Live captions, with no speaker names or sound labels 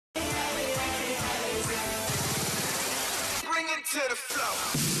to the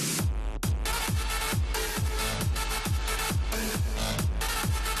floor.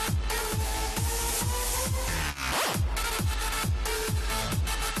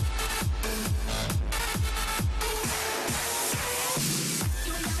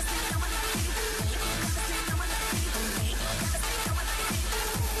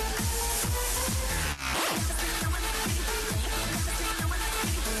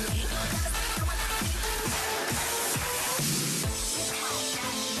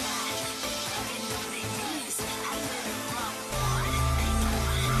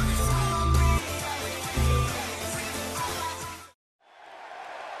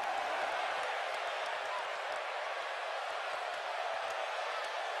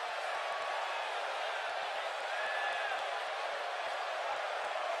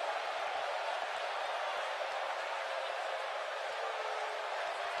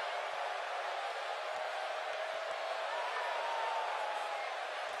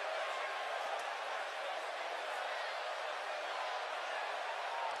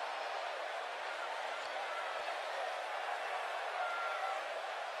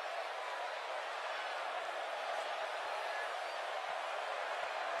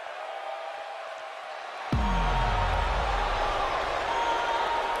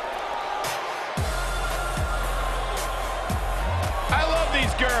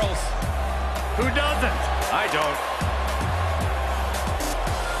 Girls. Who doesn't? I don't.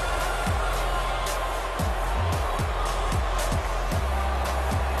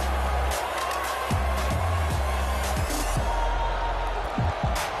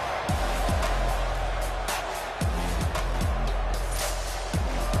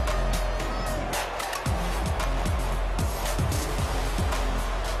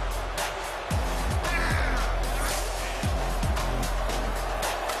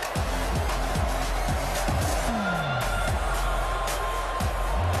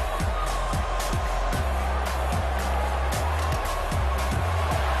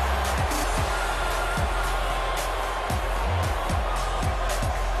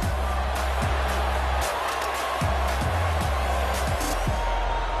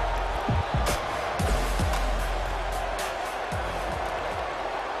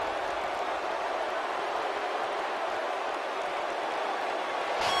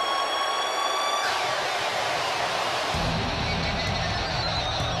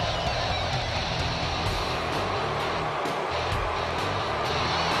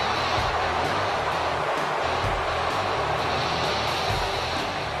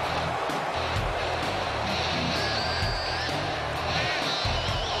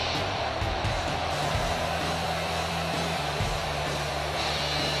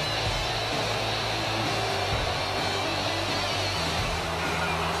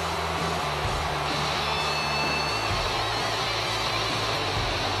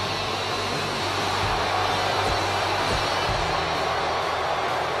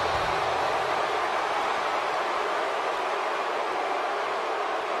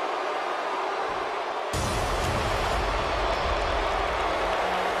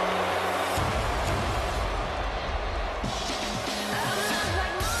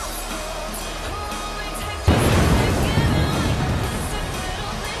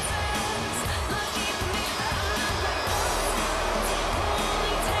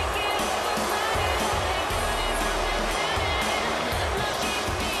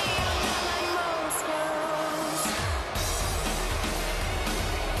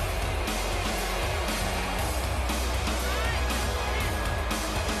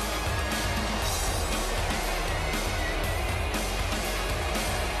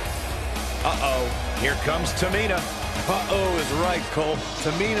 Uh-oh, here comes Tamina. Uh-oh is right, Cole.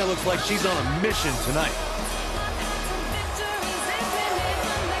 Tamina looks like she's on a mission tonight.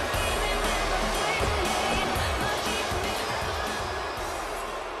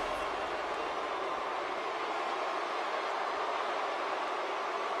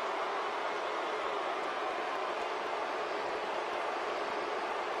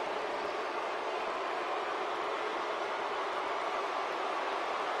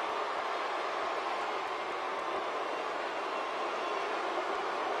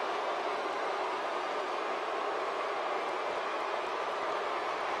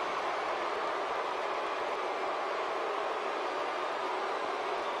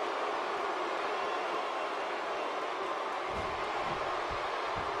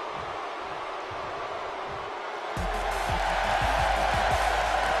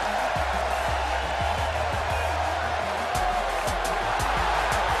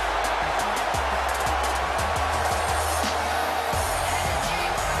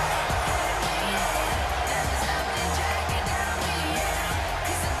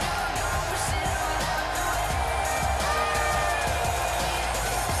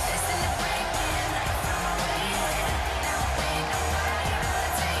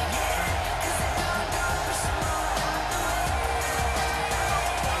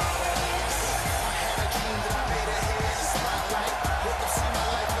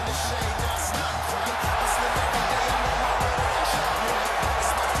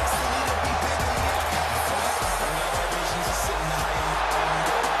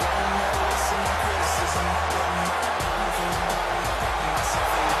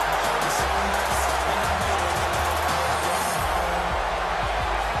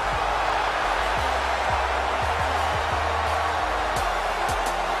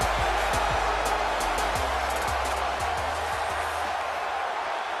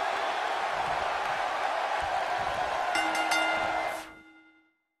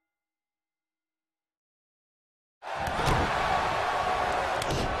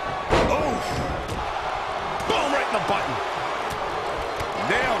 button.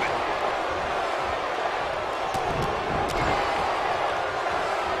 Nailed it.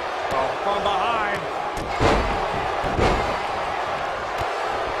 Oh, from behind.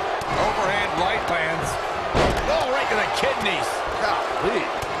 Overhand right lands. Oh, right to the kidneys. Golly.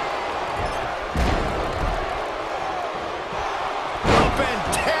 Up and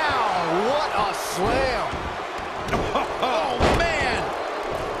down. What a slam. Oh, man.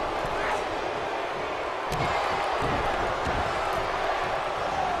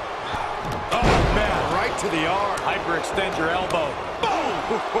 Oh, man. Right to the arm. Hyperextend your elbow. Boom.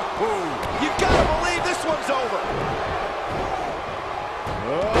 You've got to believe this one's over.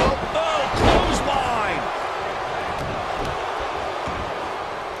 Oh, clothesline.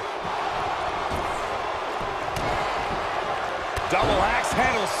 Double axe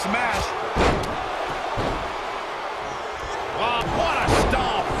handle smash. Oh, what a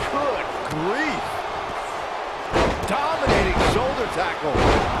stomp. Good grief. Dominating shoulder tackle.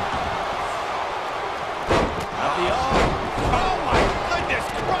 Out the arm. Oh, my goodness,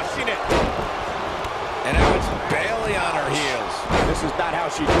 crushing it. And now it's Bayley on her heels. This is not how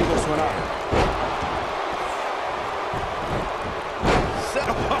she drew this one up.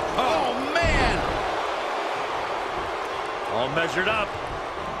 Oh, man. All measured up.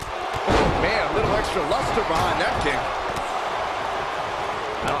 Man, a little extra luster behind that kick.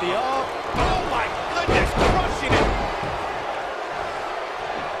 Out the arm. Oh, my goodness, crushing it.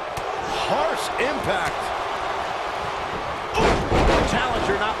 Harsh impact. The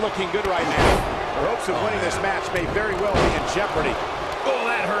challenger not looking good right now. Her hopes of winning this match may very well be in jeopardy. Oh,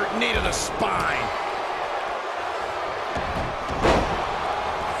 that hurt. Knee to the spine.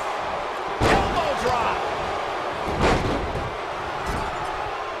 Elbow drop.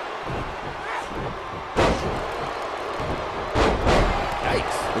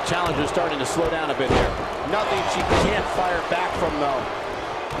 Yikes. The challenger's starting to slow down a bit here. Nothing she can't fire back from, though.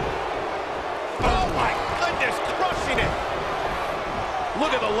 Oh, my goodness, crushing it.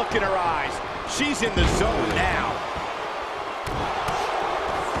 Look at the look in her eyes. She's in the zone now.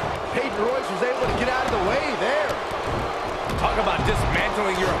 Peyton Royce was able to get out of the way there. Talk about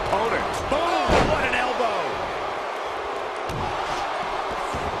dismantling your opponent. Boom, what an elbow.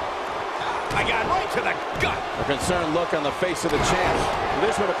 I got right to the gut. A concerned look on the face of the champ.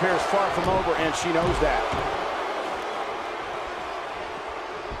 This one appears far from over, and she knows that.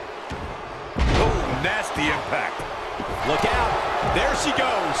 Oh, nasty impact. Look out. There she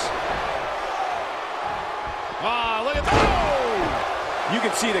goes. Ah, look at that. Oh! You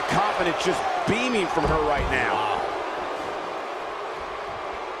can see the confidence just beaming from her right now.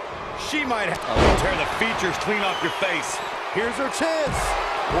 She might tear the features clean off your face. Here's her chance.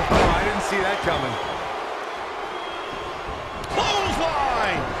 Whoa, I didn't see that coming.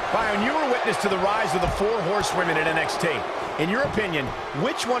 Clothesline! Byron, you were witness to the rise of the 4 horsewomen at NXT. In your opinion,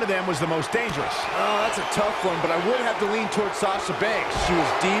 which one of them was the most dangerous? Oh, that's a tough one, but I would have to lean towards Sasha Banks. She was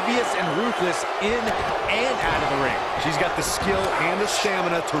devious and ruthless in and out of the ring. She's got the skill and the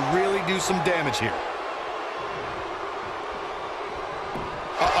stamina to really do some damage here.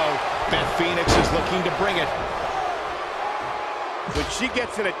 Uh-oh. Beth Pheonix is looking to bring it. When she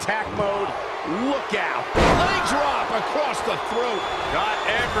gets in attack mode, look out. Leg drop across the throat. Got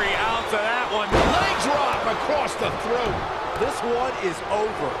every ounce of that one. Leg drop across the throat. This one is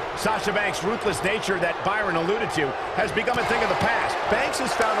over. Sasha Banks' ruthless nature that Byron alluded to has become a thing of the past. Banks has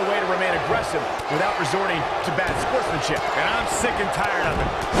found a way to remain aggressive without resorting to bad sportsmanship. And I'm sick and tired of it.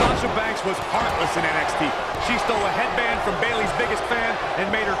 Sasha Banks was heartless in NXT. She stole a headband from Bayley's biggest fan and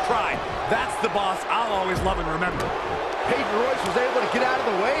made her cry. That's the boss I'll always love and remember. Peyton Royce was able to get out of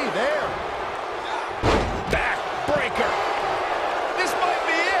the way there. Back breaker. This might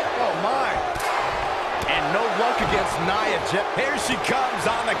be it. Oh, my. And no luck against Nia Jax. Here she comes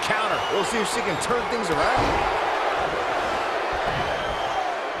on the counter. We'll see if she can turn things around.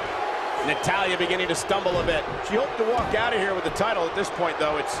 Natalya beginning to stumble a bit. She hoped to walk out of here with the title. At this point,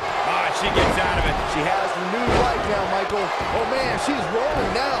 though, it's... She gets out of it. She has renewed life now, Michael. Oh, man, she's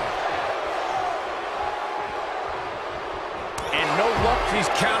rolling now. And no luck. She's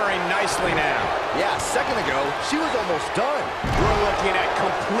countering nicely now. Yeah, a second ago, she was almost done. We're looking at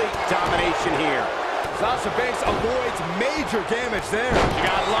complete domination here. Sasha Banks avoids major damage there. She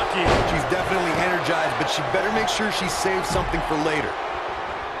got lucky. She's definitely energized, but she better make sure she saves something for later.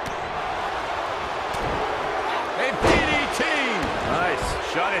 And DDT. Nice.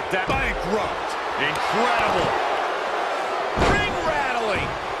 Shut it down. Bankrupt. Incredible. Ring rattling.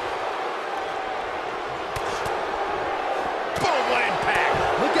 Boom, what impact.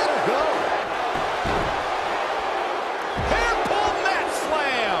 Look at her go. Hair pull mat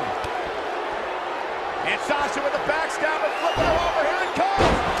slam. And Sasha with the back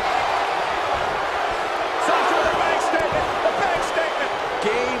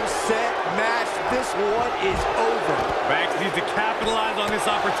game, set, match. This one is over. Banks needs to capitalize on this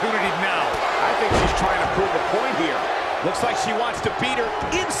opportunity now. I think she's trying to prove a point here. Looks like she wants to beat her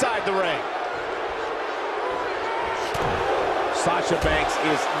inside the ring. Sasha Banks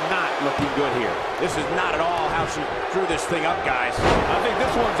is not looking good here. This is not at all how she threw this thing up, guys. I think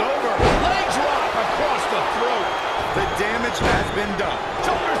this one's over. Leg drop across the throat. The damage has been done.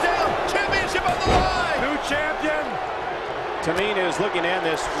 Shoulders down. Championship on the line. New champion. Tamina is looking to end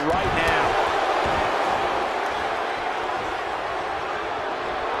this right now.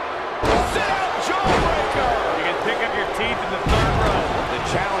 Sit out jawbreaker. You can pick up your teeth in the third row. The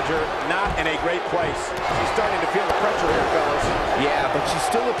challenger not in a great place. She's starting to feel the pressure here, fellas. Yeah, but she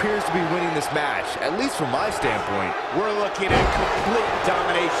still appears to be winning this match, at least from my standpoint. We're looking at complete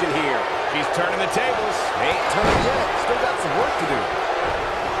domination here. She's turning the tables. They ain't turned yet. Still got some work to do.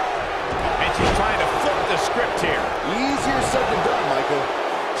 And she's trying to flip the script here. Easier said than done, Michael.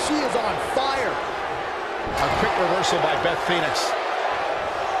 She is on fire. A quick reversal by Beth Pheonix.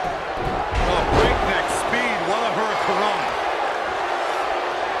 Oh, breakneck speed. What a hurricane.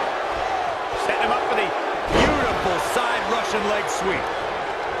 Setting him up for the beautiful side Russian leg sweep.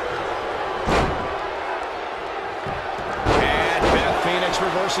 And Beth Pheonix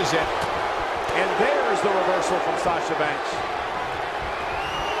reverses it. And there's the reversal from Sasha Banks.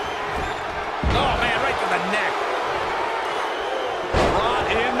 Oh, man, right to the neck. Brought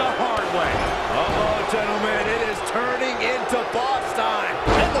in the hard way. Uh-oh, gentlemen, it is turning into boss time.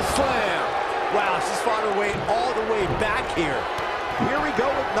 And the slam. Wow, she's fought her way all the way back here. Here we go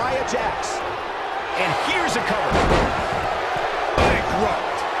with Nia Jax. And here's a cover.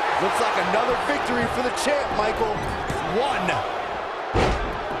 Bankrupt. Looks like another victory for the champ, Michael. One.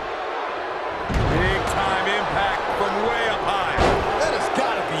 Big time impact from way up high. That has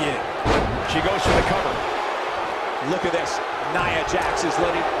got to be it. She goes for the cover. Look at this. Nia Jax is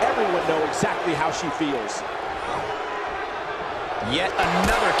letting everyone know exactly how she feels. Yet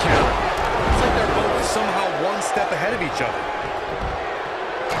another counter. It's like they're both somehow one step ahead of each other.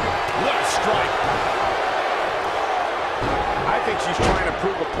 What a strike. I think she's trying to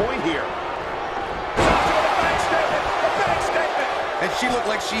prove a point here. Sasha with a bank statement. A bank statement. And she looked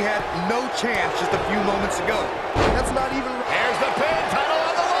like she had no chance just a few moments ago. That's not even... Here's the pin. Title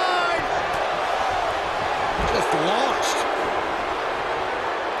on the line. Just launched.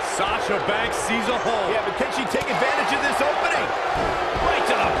 Sasha Banks sees a hole. Yeah, but can she take advantage of this opening? Right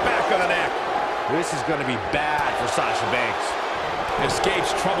to the back of the neck. This is going to be bad for Sasha Banks. Escapes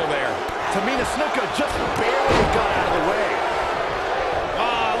trouble there. Tamina Snuka just barely got out of the way.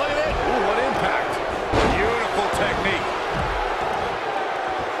 Ah, look at it. Ooh, what impact. Beautiful technique.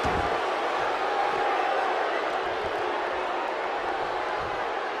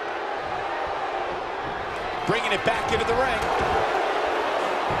 Bringing it back into the ring.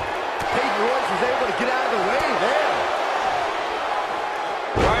 Peyton Royce was able to get out of the way there.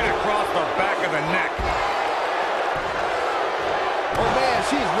 Right across the back of the neck. Oh, man,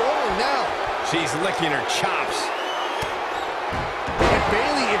 she's rolling now. She's licking her chops. And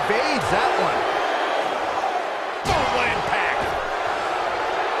Bayley evades that one. Boom, what impact.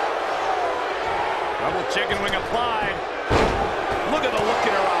 Double chicken wing applied. Look at the look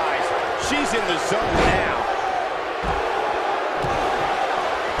in her eyes. She's in the zone now.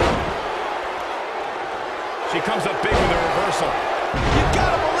 She comes up big with a reversal. You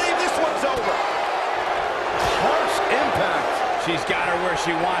gotta believe this one's over. Harsh impact. She's got her where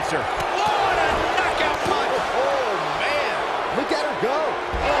she wants her. What a knockout punch. Oh, man. Look at her go.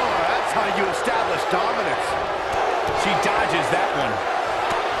 Oh, that's how you establish dominance. She dodges that one.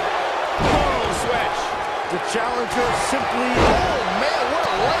 Boom, switch. The challenger simply... Oh, man, what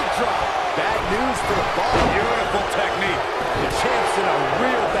a leg drop. Bad news for the ball. Beautiful technique. The champ's in a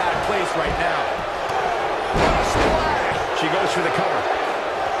real bad place right now. What a splash. She goes for the cover.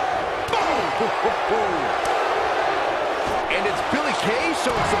 Boom. And it's Billie Kay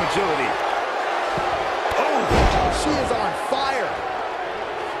showing some agility. Oh, she is on fire.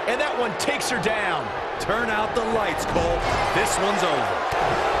 And that one takes her down. Turn out the lights, Cole. This one's over.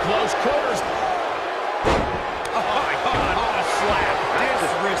 Close quarters. Oh, my God. What a slap.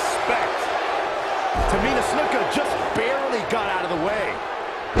 Disrespect. Tamina Snuka just barely got out of the way.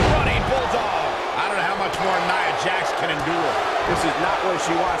 Running bulldog. I don't know how much more Nia Jax can endure. This is not where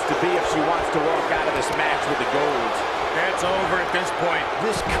she wants to be if she wants to walk out of this match with the gold. It's over at this point.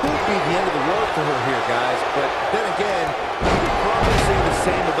 This could be the end of the road for her here, guys. But then again, you could probably say the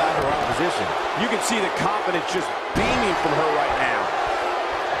same about her opposition. You can see the confidence just beaming from her right now.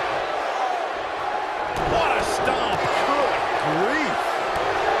 What a stomp. Good grief.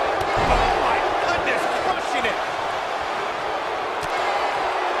 Oh, my goodness. Crushing it.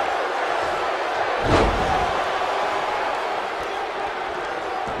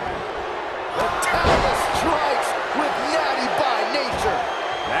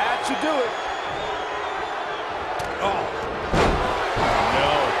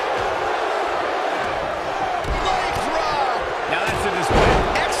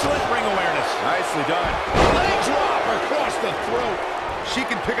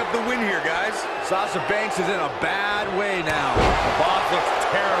 here, guys. Sasha Banks is in a bad way now. The boss looks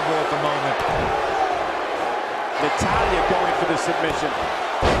terrible at the moment. Natalya going for the submission.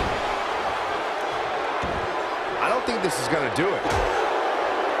 I don't think this is going to do it.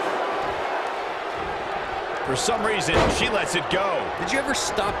 For some reason, she lets it go. Did you ever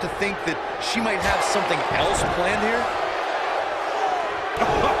stop to think that she might have something else planned here? Oh,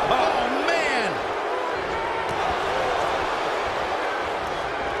 man!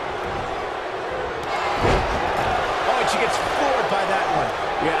 Oh, and she gets floored by that one.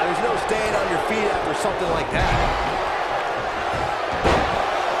 Yeah, there's no staying on your feet after something like that.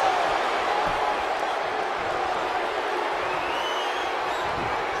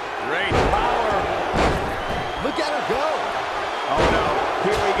 Great power. Look at her go. Oh no,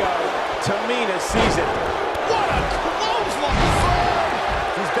 here we go. Tamina sees it. What a clothesline!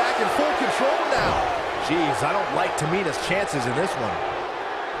 She's back in full control now. Jeez, I don't like Tamina's chances in this one.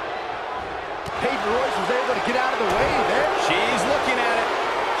 Peyton Royce was able to get out of the way there. She's looking at it.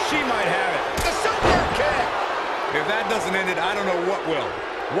 She might have it. The super kick! If that doesn't end it, I don't know what will.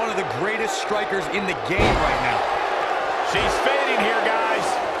 One of the greatest strikers in the game right now. She's fading here, guys.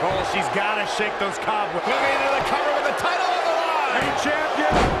 Cole, she's got to shake those cobwebs. Moving into the cover with the title on the line. New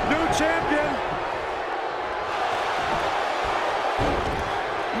champion! New champion!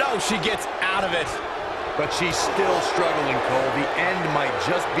 No, she gets out of it. But she's still struggling, Cole. The end might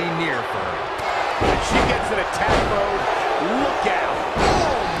just be near for her. When she gets in attack mode, look out.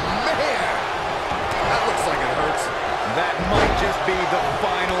 Oh, man. That looks like it hurts. That might just be the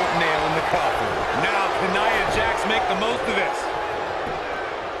final nail in the coffin. Now, can Nia Jax make the most of this?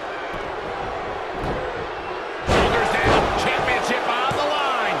 Shoulders down. Championship on the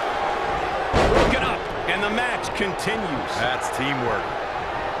line. Broken up, and the match continues. That's teamwork.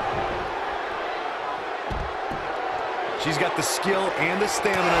 She's got the skill and the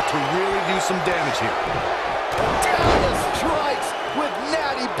stamina to really do some damage here. Natalya strikes with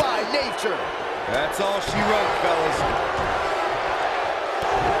natty by nature. That's all she wrote, fellas.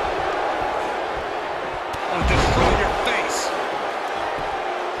 I'll destroy your face.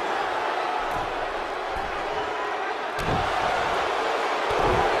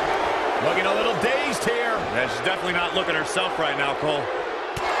 Looking a little dazed here. Yeah, she's definitely not looking herself right now, Cole.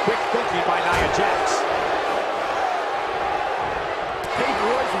 Quick thinking by Nia Jax. Peyton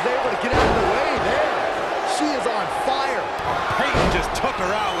Royce was able to get out of the way there. She is on fire. Payton just took her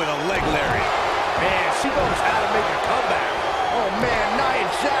out with a leg lariat. Man, she knows how to make a comeback. Oh, man, Nia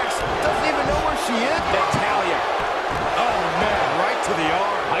Jax doesn't even know where she is. Natalya. Oh, man, right to the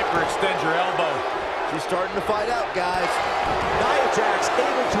arm. Hyperextend your elbow. She's starting to fight out, guys. Nia Jax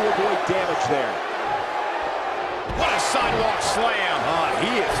able to avoid damage there. What a sidewalk slam.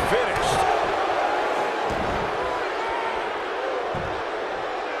 He is finished.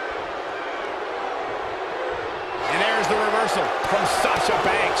 And there's the reversal from Sasha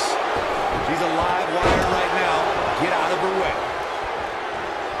Banks. She's a live wire right now. Get out of her way.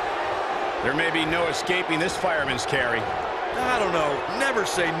 There may be no escaping this fireman's carry. I don't know. Never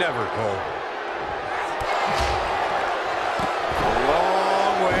say never, Cole. A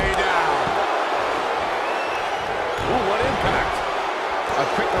long way down. Ooh, what impact. A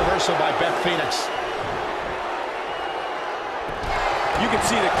quick reversal by Beth Pheonix. You can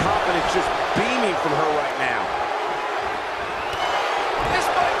see the confidence just beaming from her right now. This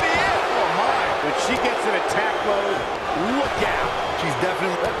might be it. Oh my. When she gets in attack mode, look out. She's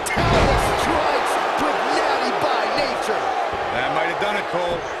definitely... Natalya strikes with natty by nature. That might have done it,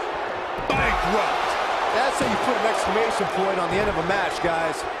 Cole. Bankrupt. That's how you put an exclamation point on the end of a match,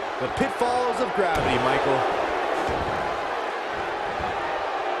 guys. The pitfalls of gravity, Michael.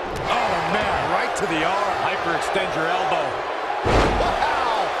 Oh, man, right to the arm. Hyperextend your elbow.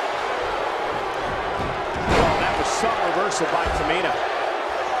 Wow! Well, that was some reversal by Tamina.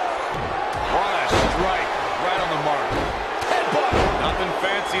 What a strike. Right on the mark. Headbutt! Nothing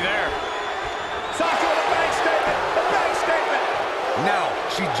fancy there. Sasha with a bank statement. The bank statement. Now,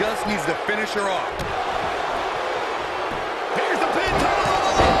 she just needs to finish her off. Here's the pin, title on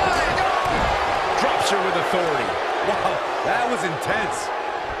the line. Drops her with authority. Wow, that was intense.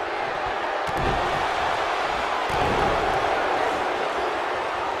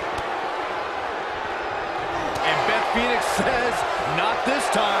 And Beth Pheonix says, not this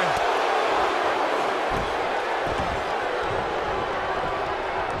time.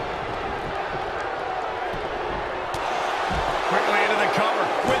 Quickly into the cover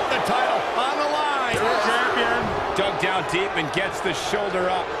with the title on the line. Champion. Dug down deep and gets the shoulder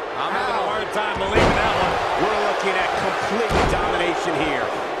up. I'm having a hard time believing that one. We're looking at complete domination here.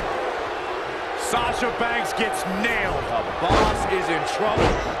 Sasha Banks gets nailed. The boss is in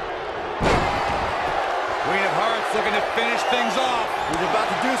trouble. looking to finish things off. He's about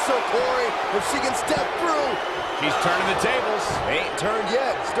to do so, Corey. If she can step through. She's turning the tables. They ain't turned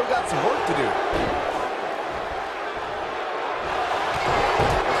yet. Still got some work to do.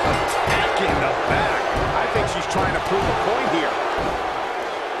 Attack in the back. I think she's trying to prove a point here.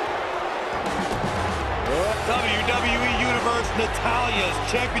 WWE Universe Natalya's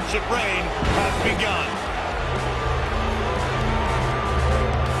championship reign has begun.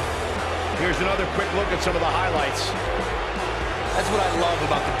 Here's another quick look at some of the highlights. That's what I love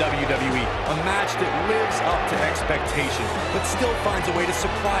about the WWE. A match that lives up to expectation, but still finds a way to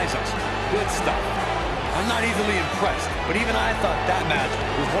surprise us. Good stuff. I'm not easily impressed, but even I thought that match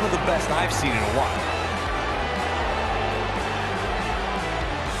was one of the best I've seen in a while.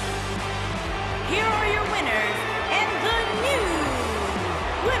 Here are your winners and the new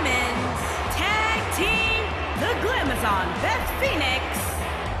Women's Tag Team, the Glamazon, Beth Pheonix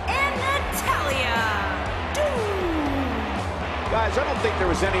and Natalya. Guys, I don't think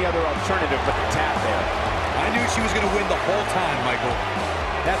there was any other alternative but the tap there. I knew she was going to win the whole time, Michael.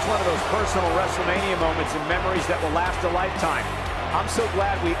 That's one of those personal WrestleMania moments and memories that will last a lifetime. I'm so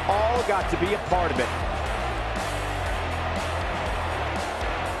glad we all got to be a part of it.